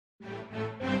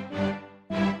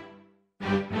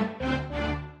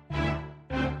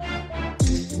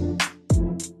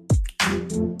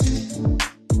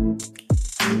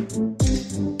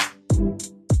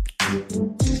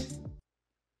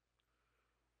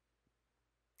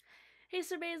Hey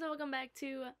Surveys, and welcome back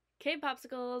to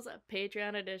K-Popsicles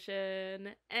Patreon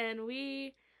edition. And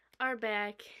we are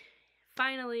back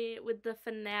finally with the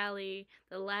finale,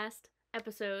 the last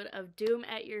episode of Doom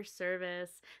at Your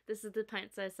Service. This is the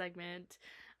pint-sized segment.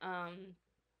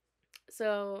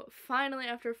 So finally,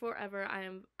 after forever,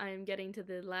 I am getting to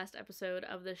the last episode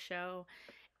of the show.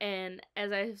 And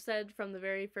as I have said from the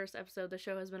very first episode, the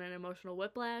show has been an emotional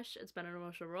whiplash. It's been an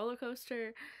emotional roller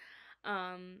coaster.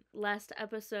 Last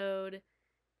episode,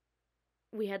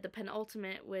 we had the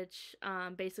penultimate, which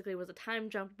basically was a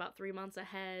time jump about 3 months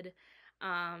ahead,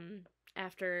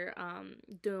 after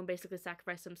Doom basically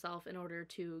sacrificed himself in order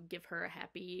to give her a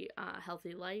happy,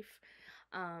 healthy life.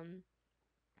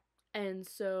 And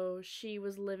so she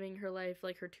was living her life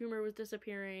like her tumor was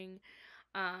disappearing.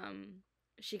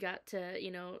 She got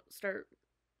to, start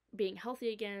being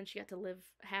healthy again. She got to live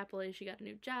happily. She got a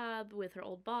new job with her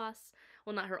old boss.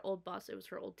 Well, not her old boss, it was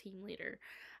her old team leader.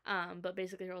 But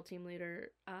basically, her old team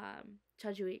leader,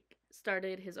 Chajuik,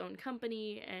 started his own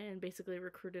company and basically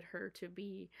recruited her to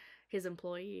be his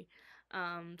employee.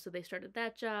 So they started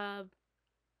that job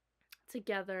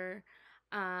together.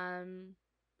 I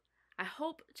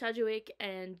hope Chajuik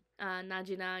and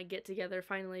Najina get together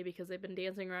finally because they've been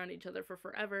dancing around each other for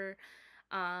forever.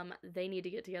 They need to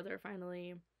get together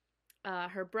finally.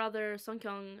 Her brother,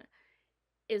 Sungkyung,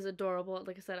 is adorable.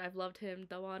 Like I said, I've loved him.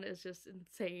 Dawan is just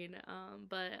insane.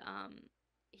 But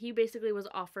he basically was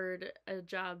offered a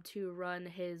job to run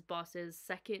his boss's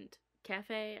second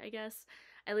cafe, I guess.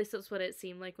 At least that's what it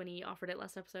seemed like when he offered it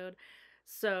last episode.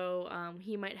 So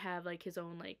he might have like his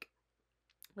own like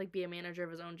be a manager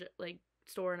of his own like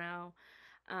store now,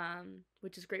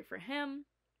 which is great for him.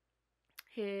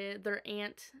 Their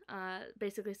aunt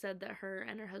basically said that her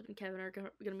and her husband Kevin are going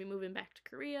to be moving back to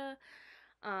Korea,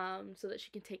 so that she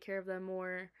can take care of them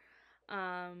more.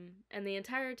 And the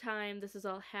entire time this is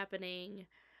all happening,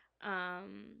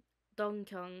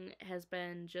 Dongkyung has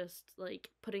been just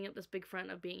like putting up this big front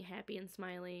of being happy and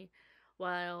smiley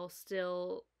while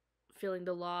still feeling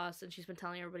the loss, and she's been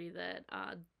telling everybody that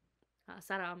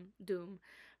Saram Doom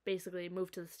basically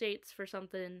moved to the States for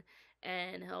something,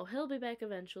 and he'll be back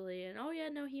eventually, and oh yeah,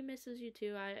 no, he misses you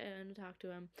too. I want to talk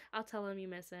to him. I'll tell him you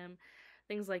miss him,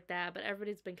 things like that. But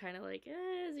everybody's been kind of like,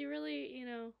 is he really,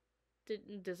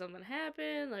 did something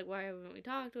happen? Like, why haven't we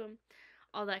talked to him?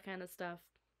 All that kind of stuff.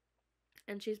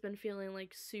 And she's been feeling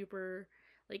like super,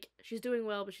 like she's doing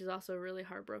well, but she's also really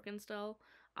heartbroken still.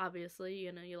 Obviously,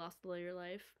 you lost the love of your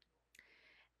life.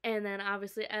 And then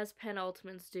obviously, as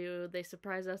penultimates do, they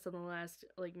surprise us in the last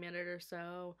like minute or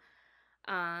so.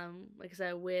 Like I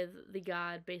said, with the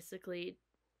god basically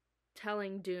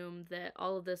telling Doom that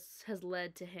all of this has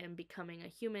led to him becoming a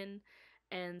human,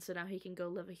 and so now he can go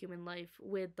live a human life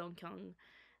with Dongkyung.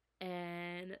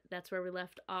 And that's where we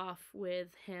left off,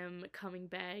 with him coming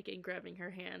back and grabbing her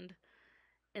hand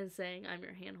and saying, "I'm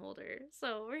your hand holder."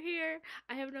 So we're here.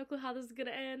 I have no clue how this is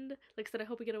gonna end. Like I said, I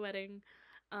hope we get a wedding.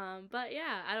 But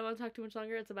yeah, I don't want to talk too much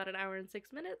longer. It's about an hour and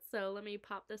 6 minutes, so let me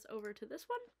pop this over to this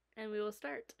one, and we will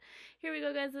start. Here we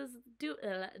go, guys.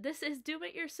 This is Doom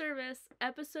at Your Service,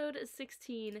 episode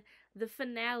 16, the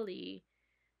finale.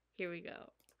 Here we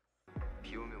go.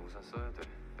 비 오면 우산 써야 돼,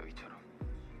 너희처럼.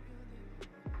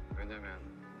 왜냐면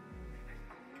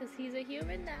Because he's a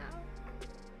human now.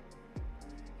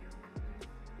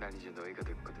 난 이제 너희가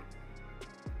됐거든.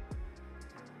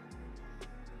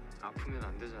 아프면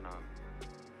안 되잖아.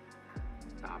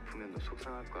 나 아프면 너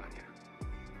속상할 거 아니야.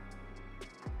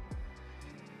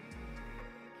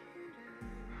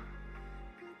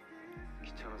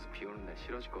 귀찮아서 비 오는 날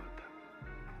싫어질 것 같다.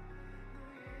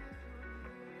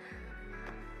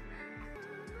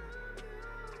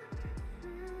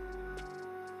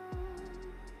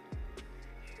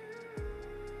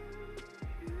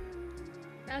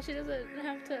 Now she doesn't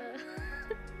have to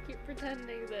keep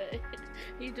pretending that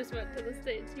he just went to the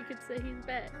States. You could say he's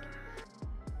back.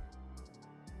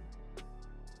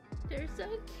 They're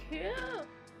so cute.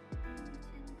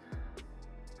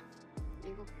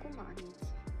 이거 꿈 아니지?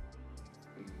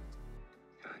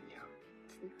 아니야.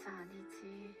 진짜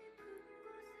아니지.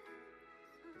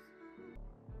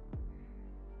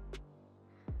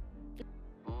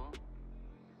 어?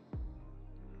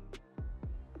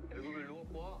 외국을 누가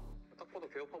갖고 와? 딱 봐도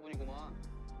개업화분이구만.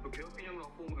 너 개업 기념을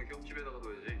갖고 오면 개업집에다가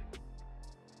둬야지.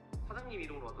 사장님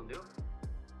이름으로 왔던데요?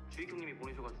 주익 형님이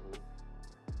보내셔가지고.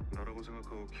 나라고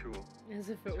생각하고 키워.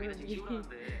 As if it were 저희가 지금 me.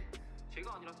 키우라는데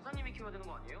제가 아니라 사장님이 키워야 되는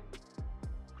거 아니에요?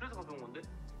 그래서 가져온 건데?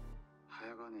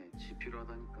 하여간에 지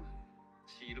필요하다니까.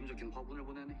 지 이름 적힌 화분을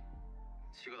보내네.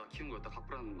 지가 나 키운 거였다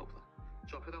갚으라는 건가 보다.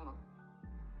 저 앞에다가 놔.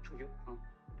 저기요? 어.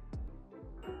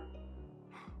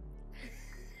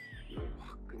 너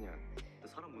확 그냥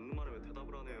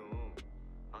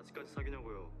아직까지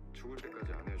사귀냐고요? 죽을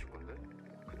때까지 안 헤어질 건데?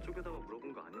 그쪽에다가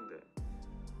물어본 거 아닌데.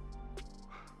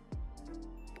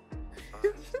 아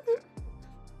진짜.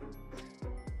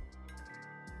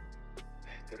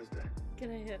 때려도 돼.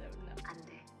 Can I hit him? No. 안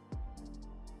돼.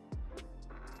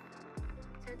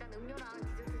 저 일단 음료랑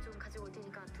디저트 좀 가지고 올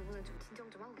테니까 두 분은 좀 진정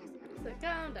좀 하고 계세요. So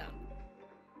calm down.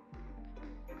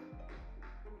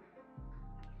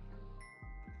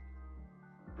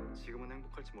 지금은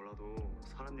행복할지 몰라도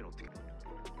사람 일 어떻게?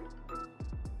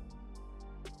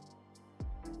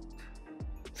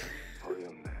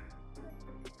 어이없네.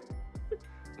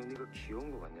 너 네가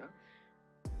귀여운 거 같냐?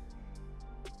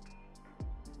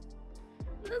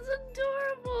 That's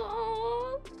adorable.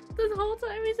 Aw. This whole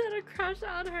time he's had a crush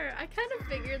on her. I kind of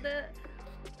figured that.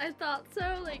 I thought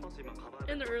so, like 버스만 가봐야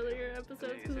in the 될 것 같아. earlier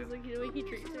episodes, because it's like the way he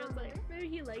treats her. I was like, maybe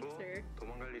he likes 뭐, her.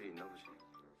 도망갈 일이 있나 보지.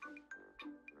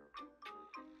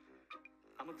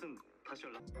 아무튼 다시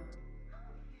연락.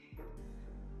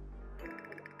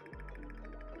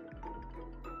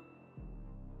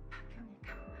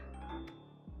 박경일까?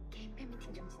 개인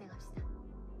팬미팅 좀 진행합시다.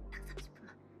 딱 30분만.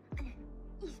 아니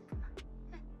 20분만.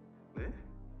 네?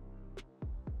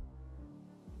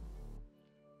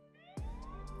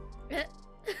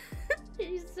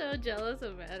 He's so jealous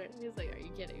of Matter. He's like, are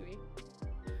you kidding me?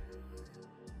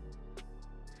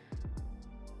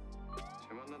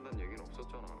 쟤 만난다는 얘기는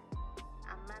없었잖아.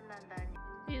 안 만난다니.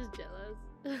 He's jealous.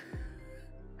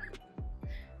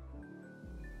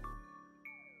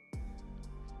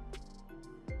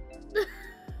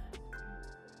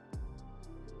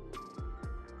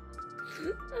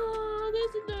 Oh,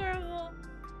 that's adorable.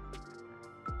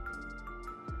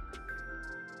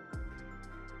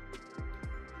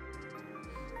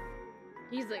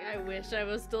 He's like, I wish I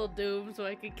was still doomed so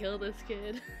I could kill this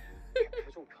kid.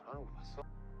 표정 변하는 거 봤어?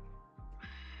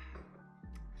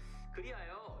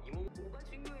 그리하여 이몸 뭐가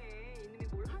중요해? 이놈이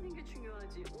뭘 하는 게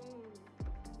중요하지.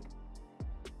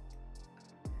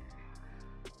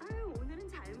 아유 오늘은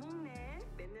잘 먹네.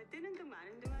 맨날 뜨는 둥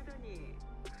마는 둥 하더니.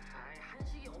 아이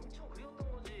한식이 엄청 그리웠던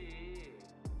거지.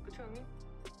 그쵸 형님?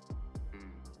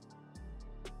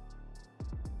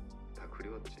 다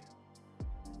그리웠지. 형님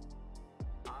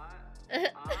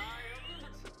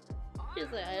뭐 He's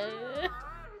like,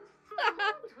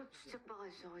 저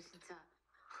주작바가지죠 진짜.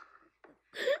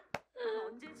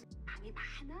 언제 방이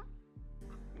많아?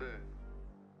 네,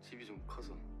 집이 좀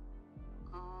커서.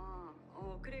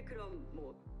 그래 그럼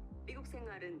뭐 미국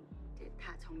생활은 이제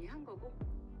다 정리한 거고.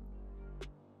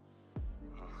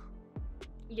 아,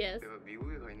 yes. 내가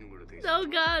미국에 가 있는 걸로 돼 있어. Oh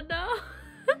god, no.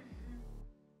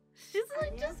 She's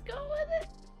like, just go with it.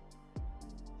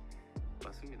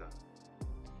 맞습니다.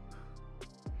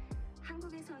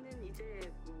 한국에서는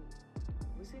이제 뭐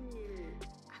무슨 일?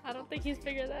 I don't think he's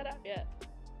figured that out yet.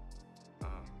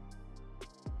 아,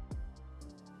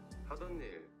 하던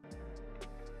일.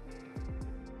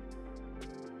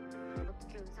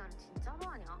 어떻게 의사를 진짜로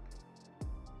하냐?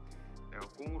 내가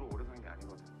꿈으로 오래 산 게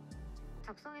아니거든.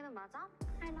 작성에는 맞아?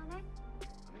 할만해?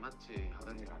 안 맞지.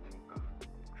 하던 일 아니니까.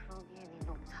 그러기에 니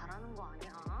너무 잘하는 거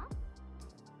아니야?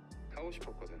 하고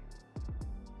싶었거든.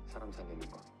 사람 살리는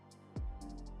거.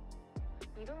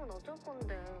 이름은 어쩔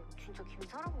건데 진짜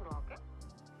김사람으로 하게?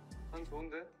 난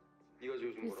좋은데? 네가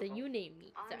지어준 He 거라서. said, you name me,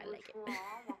 so I 아니 뭐 like it. 좋아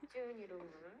막 지은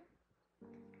이름을.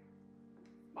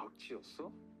 막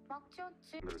지었어? 막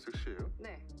지었지. 네, 섹시해요?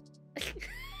 네.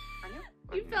 아니요?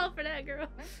 You fell for that, girl.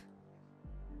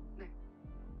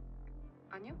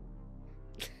 아니요?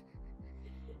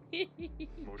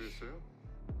 머리 했어요?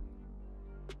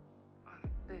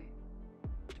 네.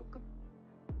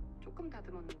 조금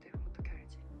다듬었는데 어떻게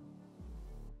알지?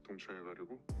 동창회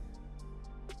가려고?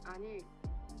 아니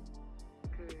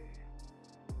그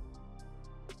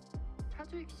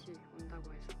차주익 씨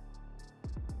온다고 해서.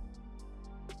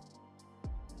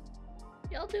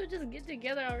 Y'all two just get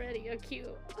together already. You're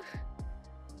cute.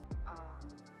 아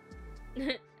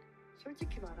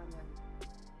솔직히 말하면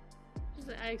Just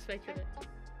like, I expected it. 살짝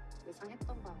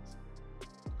예상했던 바였어.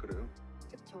 그래요?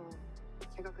 그쵸.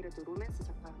 제가 그래도 로맨스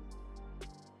작가였는데.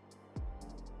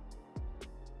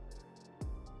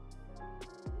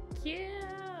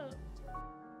 Cute.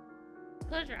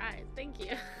 Close your eyes. Thank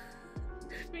you.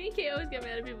 Me and Kay always get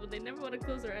mad at people. They never want to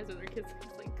close their eyes when they're kissing.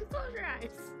 It's like, close your eyes.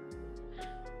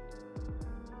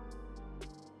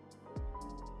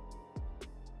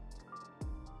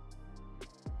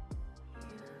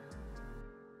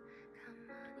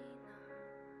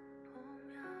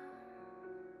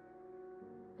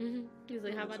 He's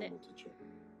like, how about it?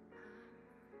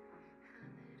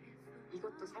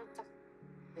 이것도 살짝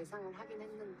예상을 하긴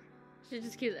했는데. She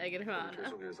just keeps egging him on.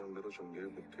 계속 예상대로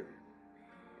전개해볼게요.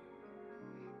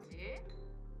 지?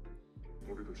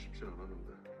 우리도 쉽진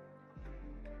않았는데.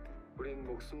 우린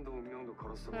목숨도 운명도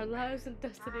걸었어. Our lives and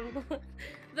destiny.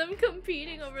 Them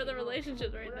competing over the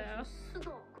relationships right now.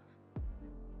 수도 없고.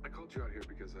 I called you out here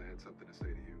because I had something to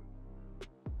say to you.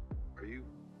 Are you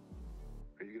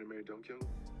gonna marry Dongkyung?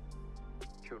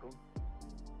 결혼?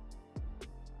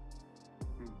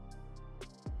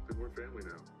 Then we're family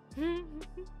now. I'm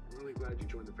really glad you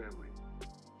joined the family.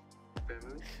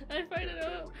 Family? I find it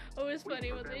always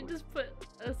funny when they just put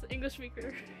us English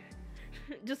speaker.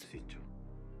 Just 수 있죠.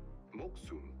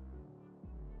 목숨.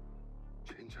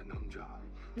 진짜 남자.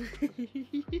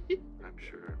 I'm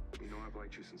sure. You know I've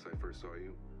liked you since I first saw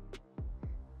you.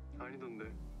 아니던데.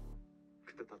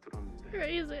 그때 다 들었는데.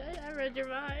 crazy. I read your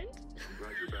mind. I'm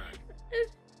glad you're back.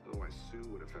 Otherwise Sue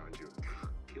would have found you and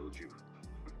killed you.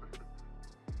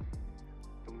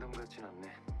 농담 같진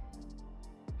않네.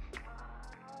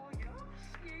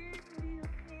 역시 우리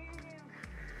형님.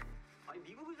 아니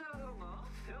미국을 살아서 그런가?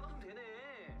 대화가 좀 되네.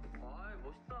 아이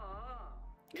멋있다.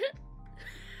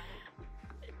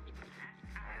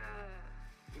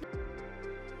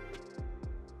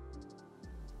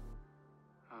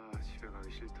 아 집에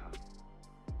가기 싫다.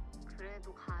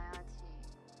 그래도 가야지.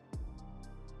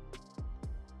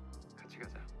 같이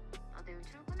가자. 나 내일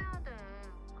출근해야 돼.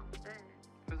 안 돼.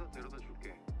 회사 데려다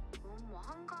줄게. 넌 뭐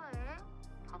한가해?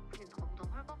 바쁘긴 너보다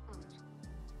헐바쁘면서.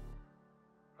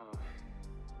 아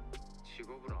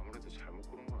직업을 아무래도 잘못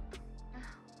고른 것 같아.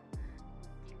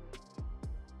 웃기고 있지.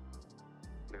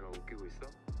 내가 웃기고 있어?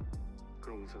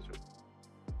 그럼 웃어줘.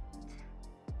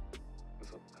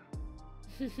 무섭다.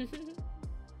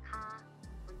 가.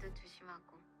 운전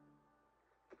조심하고.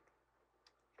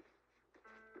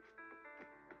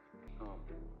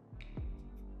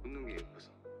 웃는 게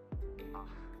예뻐서. 아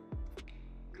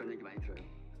그런 얘기 많이 들어요.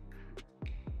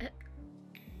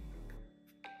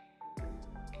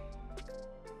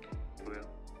 왜요?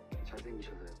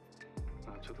 잘생기셔서요.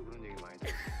 아 저도 그런 얘기 많이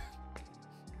들어요.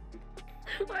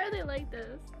 Why are they like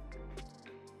this?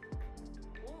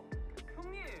 어?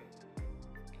 형님.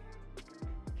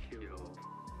 귀여워.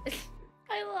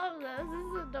 I love this. This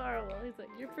is adorable. He's like,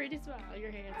 you're pretty smile,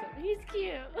 you're handsome. He's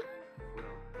cute. 뭐야?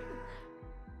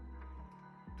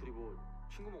 둘이 뭐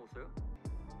친구 먹었어요?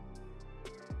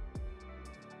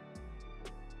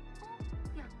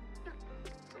 야, 야,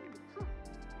 손 못 써.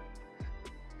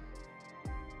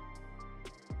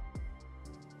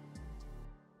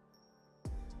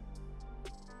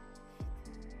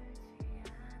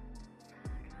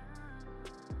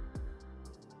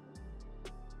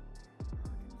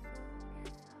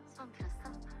 손 빌었어?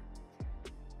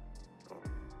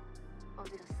 뭐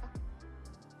빌었어?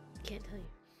 Can't tell you.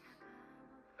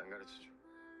 안 가르쳐줘.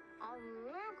 아,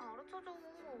 왜 가르쳐줘?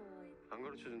 안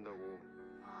가르쳐준다고.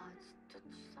 아, 진짜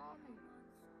치사하네.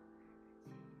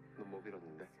 넌 뭐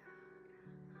빌었는데?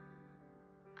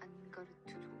 안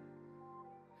가르쳐줘.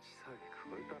 치사하게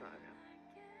그걸 따라하냐?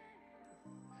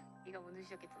 네가 먼저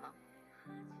시작했잖아.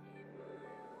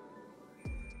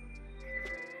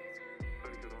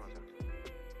 빨리 결혼하자.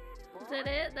 뭐? Is that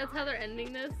it? That's how they're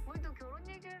ending this? 뭘 또 결혼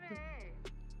얘기를 해?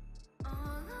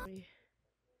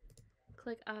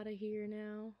 Click out of here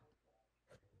now.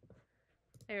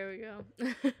 There we go.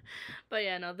 But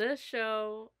yeah, no, this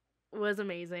show was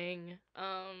amazing.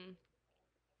 I'm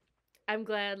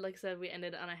glad, like I said, we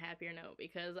ended on a happier note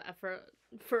because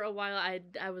for a while I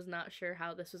was not sure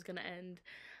how this was gonna end.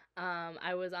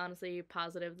 I was honestly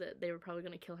positive that they were probably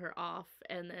gonna kill her off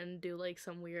and then do like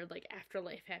some weird like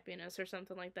afterlife happiness or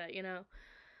something like that, you know.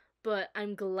 But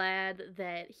I'm glad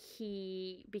that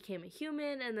he became a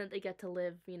human and that they get to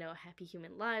live, you know, happy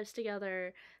human lives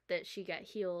together, that she got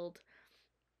healed.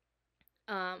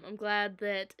 I'm glad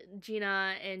that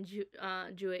Gina and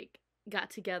Juik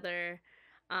got together.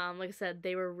 Like I said,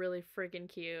 they were really freaking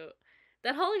cute.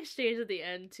 That whole exchange at the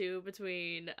end, too,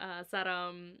 between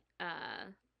Saram,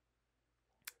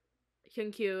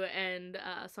 Hyunkyu, and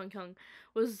Sungkyung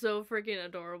was so freaking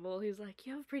adorable. He's like,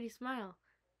 you have a pretty smile.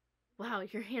 Wow,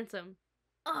 you're handsome.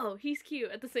 Oh, he's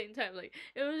cute at the same time. Like,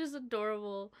 it was just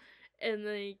adorable. And,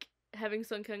 like, having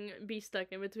Sungkyung be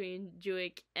stuck in between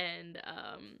Juik and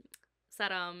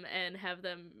Saram and have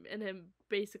them and him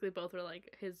basically both were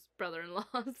like his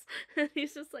brother-in-laws. And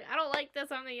he's just like, I don't like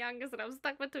this, I'm the youngest and I'm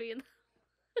stuck between them.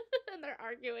 And they're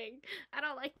arguing. I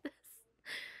don't like this.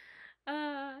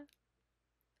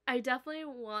 I definitely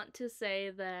want to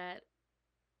say that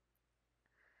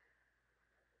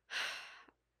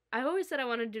I've always said I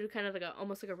wanted to do kind of like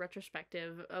almost like a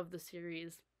retrospective of the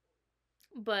series.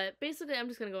 But basically I'm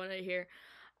just gonna go into it here.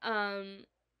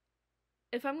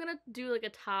 If I'm gonna do like a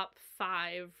top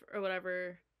 5 or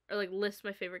whatever, or like list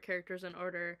my favorite characters in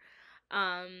order,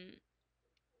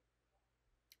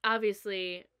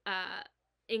 obviously,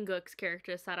 Inguk's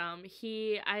character Saram,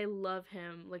 I love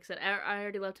him. Like I said, I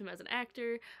already loved him as an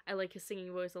actor. I like his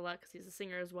singing voice a lot because he's a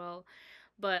singer as well.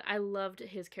 But I loved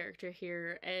his character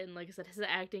here, and like I said, his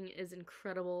acting is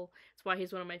incredible. It's why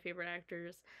he's one of my favorite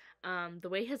actors. The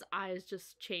way his eyes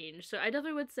just change. So I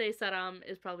definitely would say Saram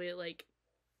is probably like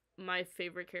my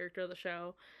favorite character of the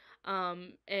show.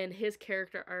 And his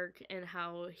character arc and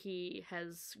how he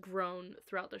has grown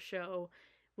throughout the show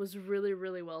was really,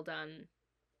 really well done.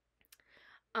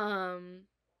 Um,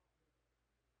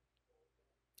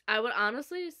 I would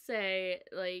honestly say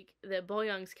like that Bo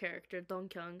Young's character Dong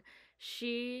Kyung,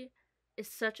 she is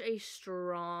such a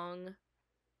strong,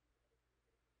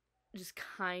 just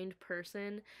kind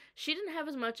person. She didn't have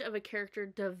as much of a character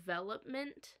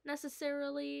development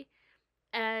necessarily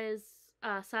as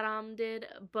Saram did,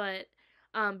 but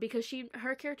because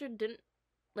her character didn't,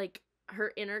 like,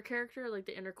 her inner character, like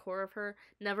the inner core of her,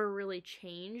 never really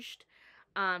changed.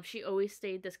 She always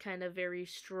stayed this kind of very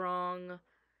strong,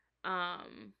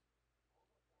 um,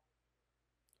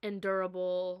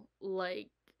 endurable, like,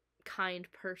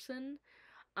 kind person.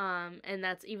 And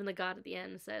that's even the god at the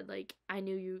end said, like, I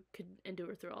knew you could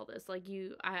endure through all this. Like,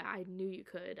 I knew you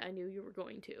could. I knew you were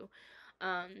going to.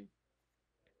 Um,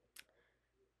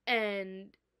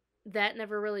 and that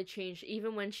never really changed,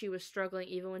 even when she was struggling,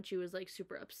 even when she was like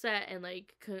super upset and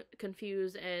like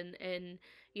confused and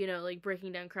like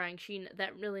breaking down crying.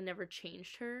 That really never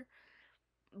changed her,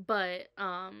 but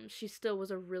she still was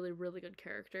a really, really good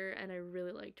character, and I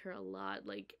really liked her a lot.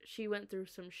 Like, she went through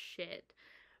some shit,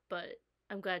 but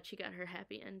I'm glad she got her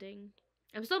happy ending.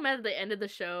 I'm still mad that they ended the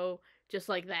show just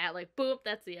like that, like boop,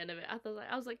 that's the end of it.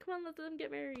 I was like, come on, let them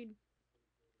get married.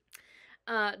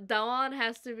 Dawan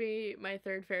has to be my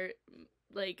third favorite,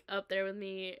 like up there with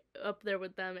me, up there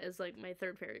with them as like my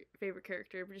third favorite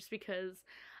character, just because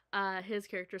his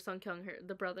character Sung Kyung,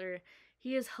 the brother,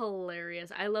 he is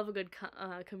hilarious. I love a good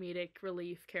comedic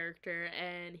relief character,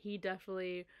 and he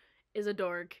definitely is a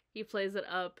dork. He plays it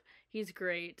up. He's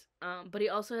great. But he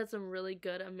also had some really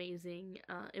good, amazing,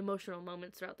 emotional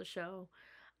moments throughout the show.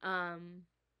 Um,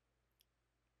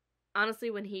 Honestly,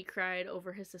 when he cried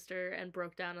over his sister and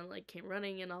broke down and like came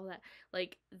running and all that,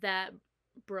 like, that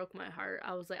broke my heart.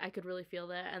 I was like, I could really feel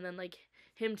that. And then like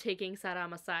him taking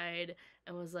Saddam aside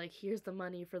and was like, here's the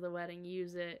money for the wedding,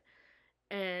 use it.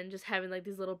 And just having like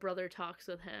these little brother talks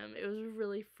with him, it was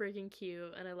really freaking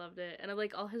cute, and I loved it. And I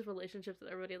like all his relationships with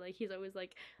everybody. Like, he's always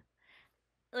like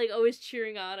always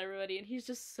cheering on everybody, and he's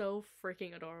just so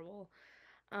freaking adorable.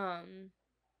 um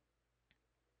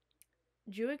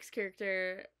Juik's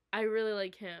character, I really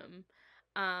like him.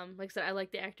 Like I said, I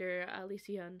like the actor Lee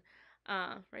Soo-hyun.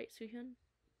 Right, Soo-hyun?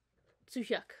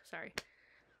 Soo-hyuk, sorry.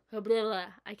 Blah, blah, blah.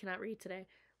 I cannot read today.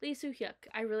 Lee Soo-hyuk.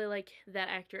 I really like that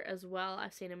actor as well.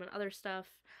 I've seen him in other stuff.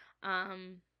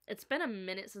 It's been a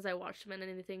minute since I watched him in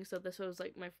anything, so this was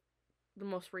like the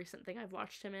most recent thing I've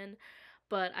watched him in.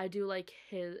 But I do like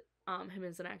him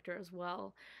as an actor as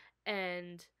well.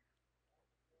 And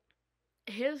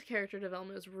his character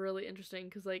development is really interesting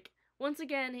because, like, once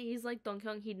again, he's like Dong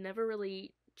Kyung. He never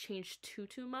really changed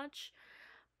too much,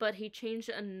 but he changed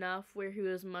enough where he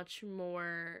was much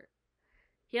more.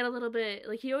 He had a little bit,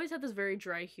 like, he always had this very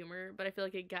dry humor, but I feel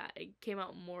like it came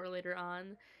out more later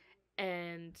on,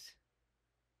 and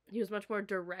he was much more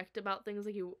direct about things.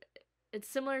 Like, it's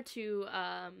similar to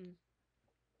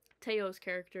Taeyo's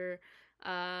character,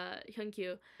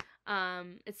 Hyunkyu.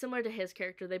 It's similar to his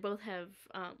character. They both have,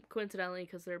 coincidentally,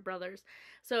 because they're brothers.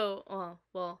 So,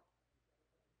 well,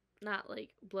 not like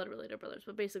blood related brothers,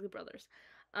 but basically brothers.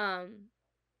 Um,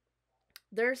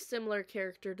 there's similar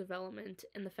character development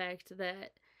in the fact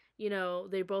that,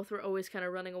 they both were always kind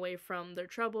of running away from their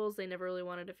troubles. They never really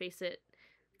wanted to face it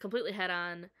completely head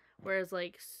on. Whereas,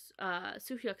 like,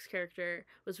 Soo-hyuk's character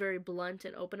was very blunt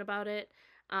and open about it.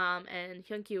 And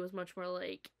Hyunkyu was much more,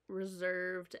 like,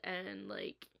 reserved and,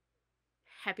 like,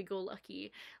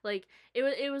 happy-go-lucky. Like,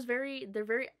 they're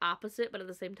very opposite, but at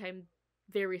the same time,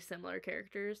 very similar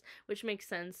characters, which makes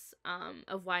sense,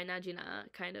 of why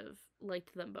Najina kind of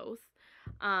liked them both.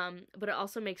 But it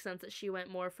also makes sense that she went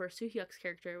more for Soo-hyuk's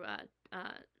character,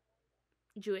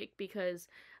 Juik, because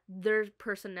their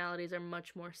personalities are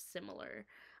much more similar.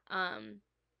 Um,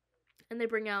 and they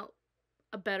bring out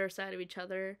a better side of each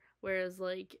other, whereas,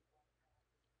 like,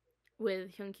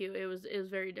 with Hyunkyu, it was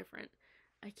very different.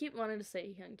 I keep wanting to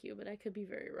say Hyunkyu, but I could be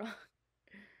very wrong.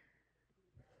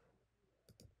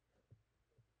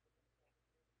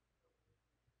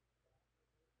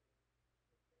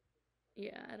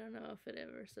 Yeah, I don't know if it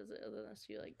ever says it unless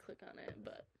you like click on it,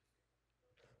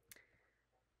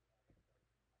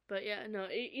 but yeah, no.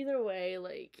 Either way,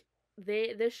 like,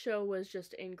 this show was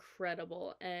just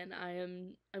incredible, and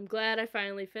I'm glad I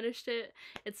finally finished it.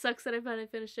 It sucks that I finally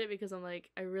finished it because I'm like,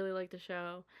 I really like the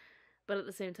show, but at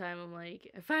the same time I'm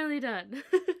like, I'm finally done.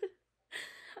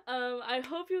 I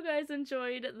hope you guys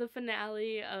enjoyed the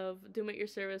finale of Doom at Your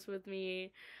Service with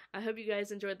me. I hope you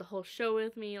guys enjoyed the whole show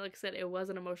with me. Like I said, it was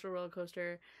an emotional roller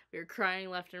coaster. We were crying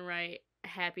left and right,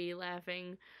 happy,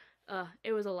 laughing.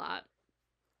 It was a lot.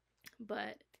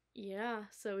 But yeah,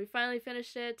 so we finally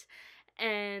finished it,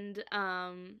 and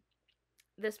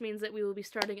this means that we will be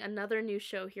starting another new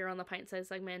show here on the Pint Size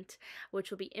segment, which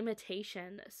will be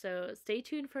Imitation. So stay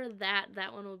tuned for that.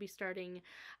 That one will be starting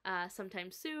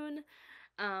sometime soon.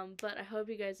 But I hope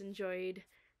you guys enjoyed,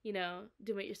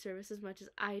 Doom at Your Service as much as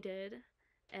I did.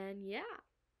 And yeah.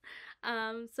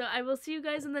 So I will see you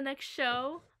guys in the next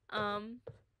show. And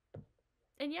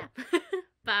yeah.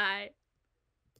 Bye.